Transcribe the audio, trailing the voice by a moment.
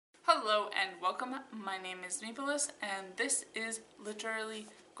Hello and welcome. My name is Nicholas and this is Literally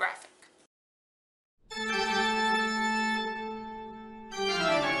Graphic.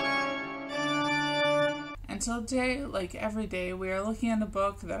 And so today, like every day, we are looking at a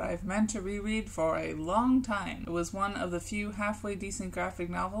book that I've meant to reread for a long time. It was one of the few halfway decent graphic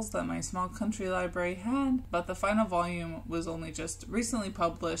novels that my small country library had, but the final volume was only just recently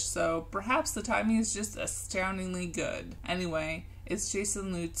published, so perhaps the timing is just astoundingly good. Anyway, it's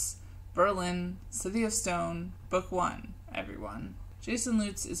Jason Lutes' Berlin, City of Stone, Book 1, everyone. Jason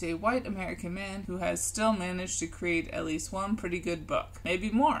Lutes is a white American man who has still managed to create at least one pretty good book.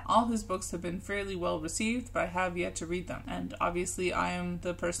 Maybe more. All his books have been fairly well received, but I have yet to read them. And obviously I am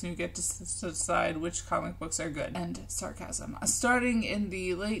the person who gets to decide which comic books are good. And sarcasm. Starting in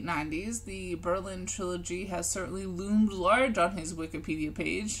the late 90s, the Berlin trilogy has certainly loomed large on his Wikipedia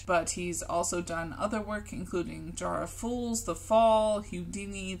page, but he's also done other work including Jar of Fools, The Fall,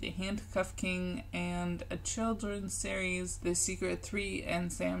 Houdini, The Handcuff King, and a children's series, The Secret 3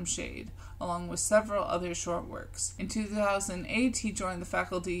 and Sam Shade, along with several other short works. In 2008, he joined the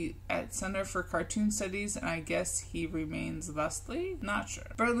faculty at Center for Cartoon Studies, and I guess he remains thusly? Not sure.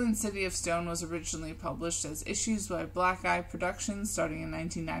 Berlin City of Stone was originally published as issues by Black Eye Productions starting in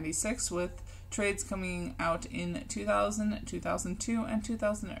 1996, with trades coming out in 2000, 2002, and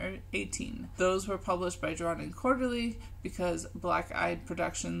 2018. Those were published by Drawn Quarterly because Black Eye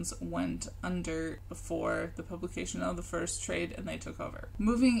Productions went under before the publication of the first trade and they took over.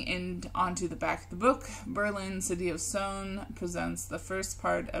 Moving in onto the back of the book, Berlin City of Stone presents the first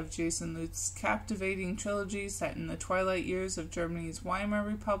part of Jason Lutes' captivating trilogy set in the twilight years of Germany's Weimar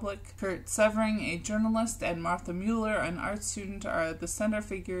Republic. Kurt Severing, a journalist, and Martha Mueller, an art student, are the center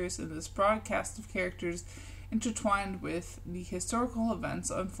figures in this broadcast of characters intertwined with the historical events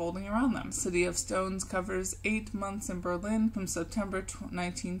unfolding around them. City of Stones covers 8 months in Berlin from September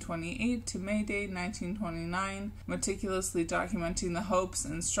 1928 to May Day 1929, meticulously documenting the hopes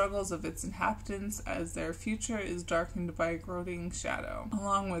and struggles of its inhabitants as their future is darkened by a growing shadow.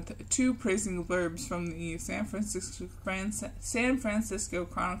 Along with 2 praising blurbs from the San Francisco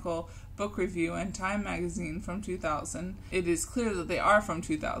Chronicle Book Review and Time Magazine from 2000. It is clear that they are from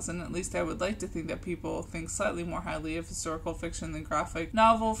 2000, at least I would like to think that people think slightly more highly of historical fiction than graphic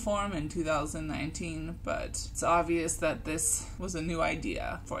novel form in 2019, but it's obvious that this was a new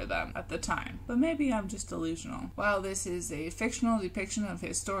idea for them at the time. But maybe I'm just delusional. While this is a fictional depiction of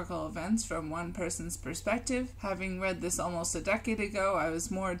historical events from one person's perspective, having read this almost a decade ago, I was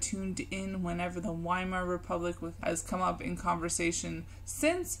more tuned in whenever the Weimar Republic has come up in conversation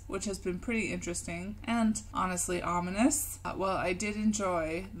since, which has been pretty interesting and honestly ominous. While I did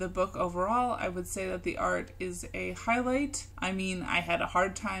enjoy the book overall, I would say that the art is a highlight. I mean, I had a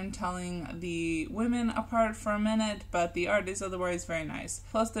hard time telling the women apart for a minute, but the art is otherwise very nice.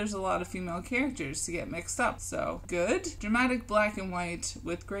 Plus, there's a lot of female characters to get mixed up, so good. Dramatic black and white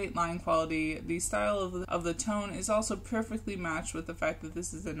with great line quality. The style of the tone is also perfectly matched with the fact that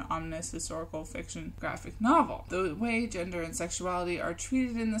this is an ominous historical fiction graphic novel. The way gender and sexuality are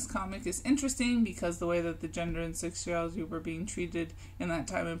treated in this comic is interesting because the way that the gender and sexuality were being treated in that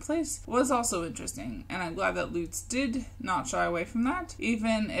time and place was also interesting, and I'm glad that Lutes did not shy away from that,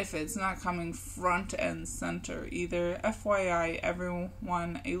 even if it's not coming front and center either. FYI,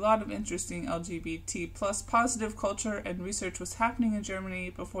 everyone, a lot of interesting LGBT plus positive culture and research was happening in Germany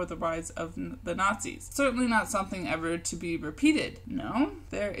before the rise of the Nazis. Certainly not something ever to be repeated. No,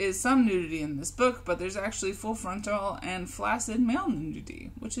 there is some nudity in this book, but there's actually full frontal and flaccid male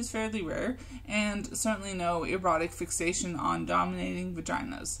nudity, which is fairly rare, and certainly no erotic fixation on dominating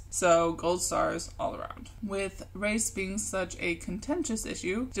vaginas. So gold stars all around. With race being such a contentious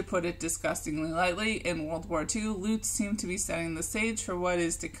issue, to put it disgustingly lightly, in World War II, Lutes seemed to be setting the stage for what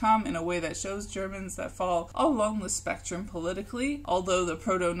is to come in a way that shows Germans that fall all along the spectrum politically. Although the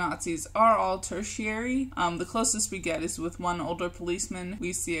proto-Nazis are all tertiary, the closest we get is with one older policeman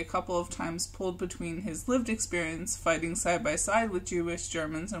we see a couple of times pulled between his lived experience fighting side by side with Jewish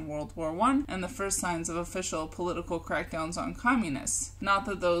Germans in World War I and the first signs of official political crackdowns on communists. Not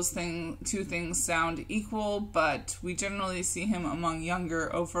that those two things sound equal, but we generally see him among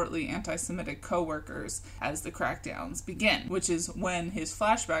younger, overtly anti-Semitic co-workers as the crackdowns begin, which is when his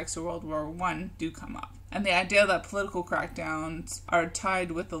flashbacks to World War I do come up. And the idea that political crackdowns are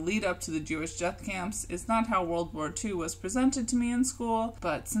tied with the lead up to the Jewish death camps is not how World War II was presented to me in school,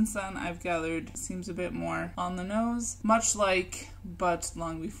 but since then I've gathered it seems a bit more on the nose. Much like but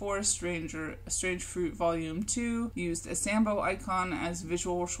long before, Strange Fruit Volume 2 used a Sambo icon as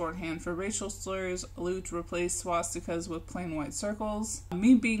visual shorthand for racial slurs. Lutes replaced swastikas with plain white circles.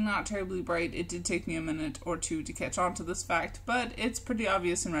 Me being not terribly bright, it did take me a minute or two to catch on to this fact, but it's pretty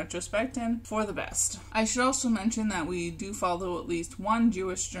obvious in retrospect and for the best. I should also mention that we do follow at least one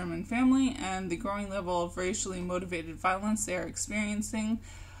Jewish German family and the growing level of racially motivated violence they are experiencing,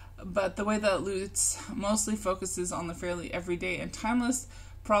 but the way that Lutes mostly focuses on the fairly everyday and timeless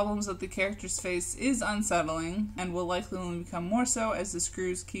problems that the characters face is unsettling, and will likely only become more so as the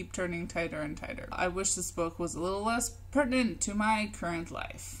screws keep turning tighter and tighter. I wish this book was a little less pertinent to my current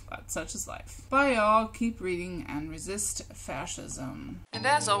life, but such is life. Bye y'all, keep reading and resist fascism. And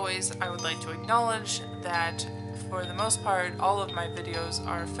as always, I would like to acknowledge that for the most part, all of my videos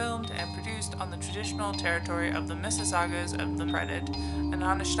are filmed and produced on the traditional territory of the Mississaugas of the Credit, an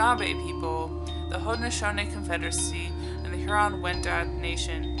Anishinaabe people, the Haudenosaunee Confederacy, and the Huron-Wendat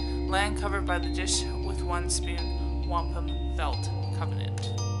Nation, land covered by the Dish with One Spoon Wampum Belt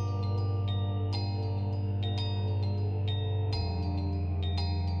Covenant.